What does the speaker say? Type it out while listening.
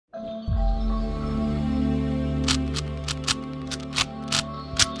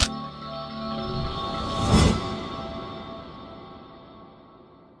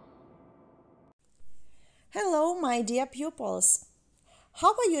my dear pupils.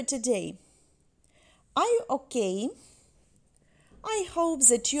 How are you today? Are you okay? I hope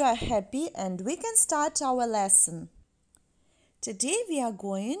that you are happy and we can start our lesson. Today we are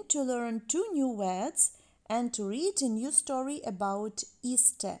going to learn 2 new words and to read a new story about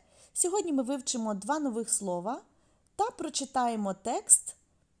Easter. Сьогодні ми вивчимо 2 нових слова та прочитаємо текст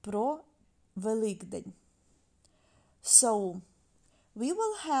про Великдень. So, we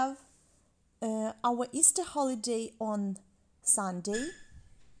will have our Easter holiday on Sunday.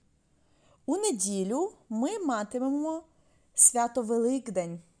 У неділю ми матимемо свято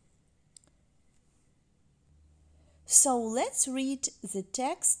Великдень. So let's read the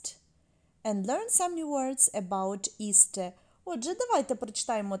text and learn some new words about Easter. Отже, давайте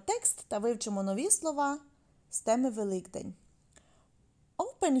прочитаємо текст та вивчимо нові слова з теми Великдень.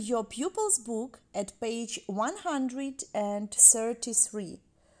 Open your pupil's book at page 133.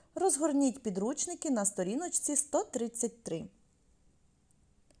 Розгорніть підручники на сторіночці 133.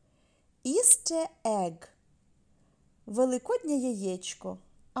 Easter egg – великоднє яєчко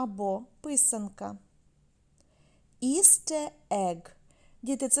або писанка. Easter egg.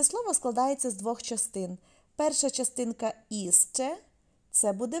 Діти, це слово складається з 2 частин. Перша частинка Easter –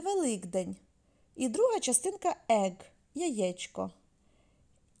 це буде Великдень. І друга частинка egg – яєчко.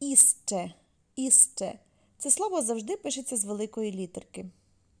 Easter. Easter. Це слово завжди пишеться з великої літерки.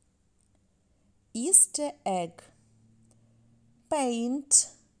 Easter egg. Paint.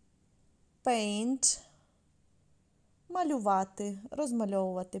 Paint. Малювати,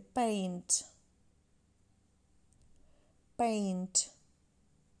 розмальовувати. Paint. Paint.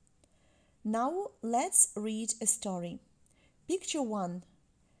 Now let's read a story. Picture 1.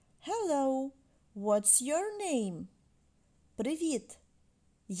 Hello, what's your name? Привіт.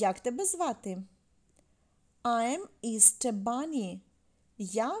 Як тебе звати? I'm Easter Bunny.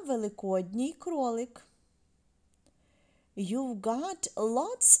 Я великодній кролик. You've got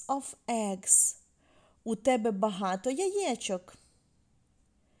lots of eggs. У тебе багато яєчок.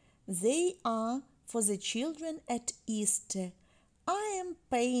 They are for the children at Easter. I am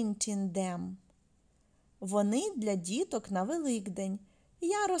painting them. Вони для діток на Великдень.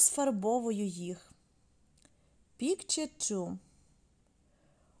 Я розфарбовую їх. Picture 2.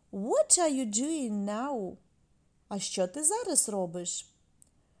 What are you doing now? А що ти зараз робиш?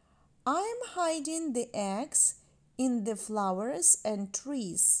 I'm hiding the eggs in the flowers and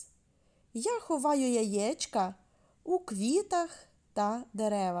trees. Я ховаю яєчка у квітах та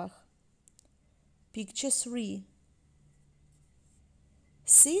деревах. Picture 3.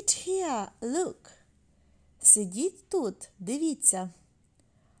 Sit here, look. Сидіть тут, дивіться.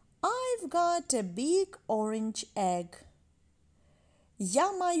 I've got a big orange egg.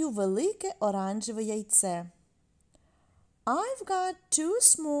 Я маю велике оранжеве яйце. I've got 2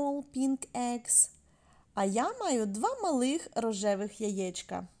 small pink eggs. А я маю 2 малих рожевих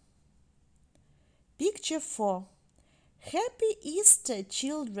яєчка. Picture 4. Happy Easter,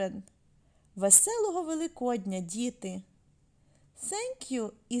 children. Веселого Великодня, діти. Thank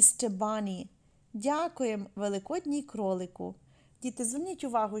you, Easter Bunny. Дякуємо, Великодній кролику. Діти, зверніть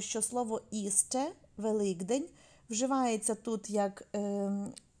увагу, що слово Easter, Великдень, вживається тут як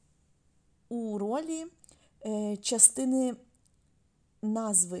у ролі частини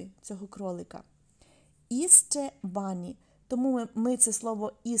назви цього кролика. Easter Bunny. Тому ми це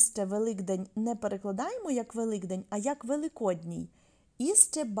слово Easter, Великдень, не перекладаємо як Великдень, а як Великодній.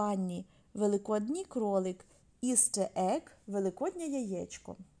 Easter Bunny – Великодній кролик. Easter egg – Великоднє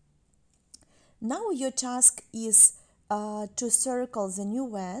яєчко. Now your task is to circle the new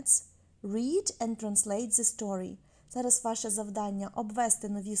words, read and translate the story. Зараз ваше завдання – обвести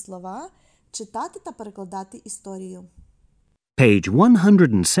нові слова, читати та перекладати історію. Page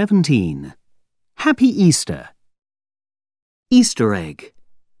 117. Happy Easter. Easter egg.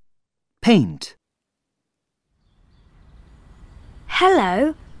 Paint.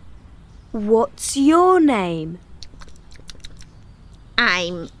 Hello. What's your name?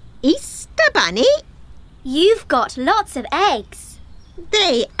 I'm Easter Bunny. You've got lots of eggs.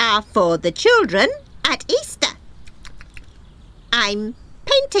 They are for the children at Easter. I'm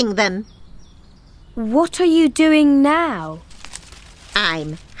painting them. What are you doing now? I'm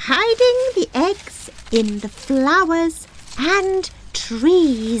hiding the eggs in the flowers and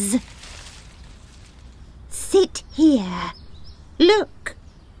trees. Sit here. Look.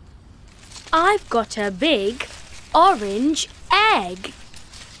 I've got a big orange egg.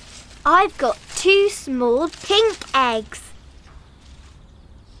 I've got 2 small pink eggs.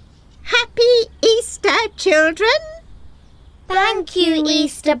 Happy Easter, children. Thank you,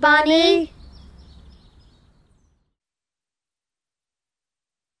 Easter Bunny.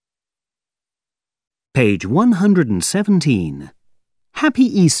 Page 117. Happy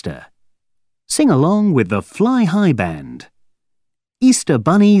Easter. Sing along with the Fly High Band. Easter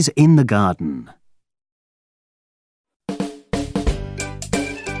bunnies in the garden.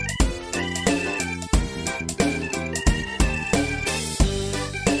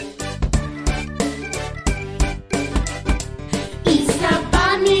 Easter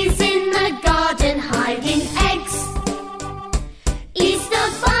bunnies in the garden hiding eggs. Easter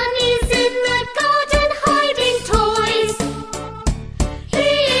bunnies in the garden hiding toys. He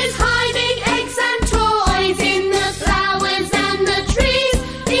is hiding eggs and toys in the flowers and the trees.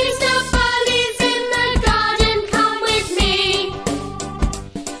 Easter bunnies in the garden, come with me.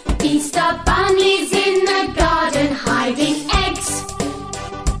 Easter bunnies in the garden hiding eggs.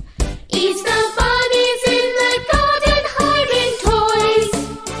 Easter bunnies in the garden hiding toys.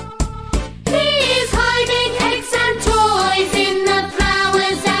 He is hiding eggs and toys in the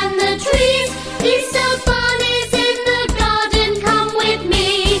flowers and the trees. Easter bunnies in the garden, come with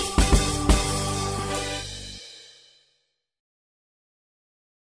me.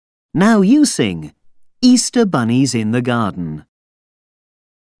 Now you sing Easter bunnies in the garden.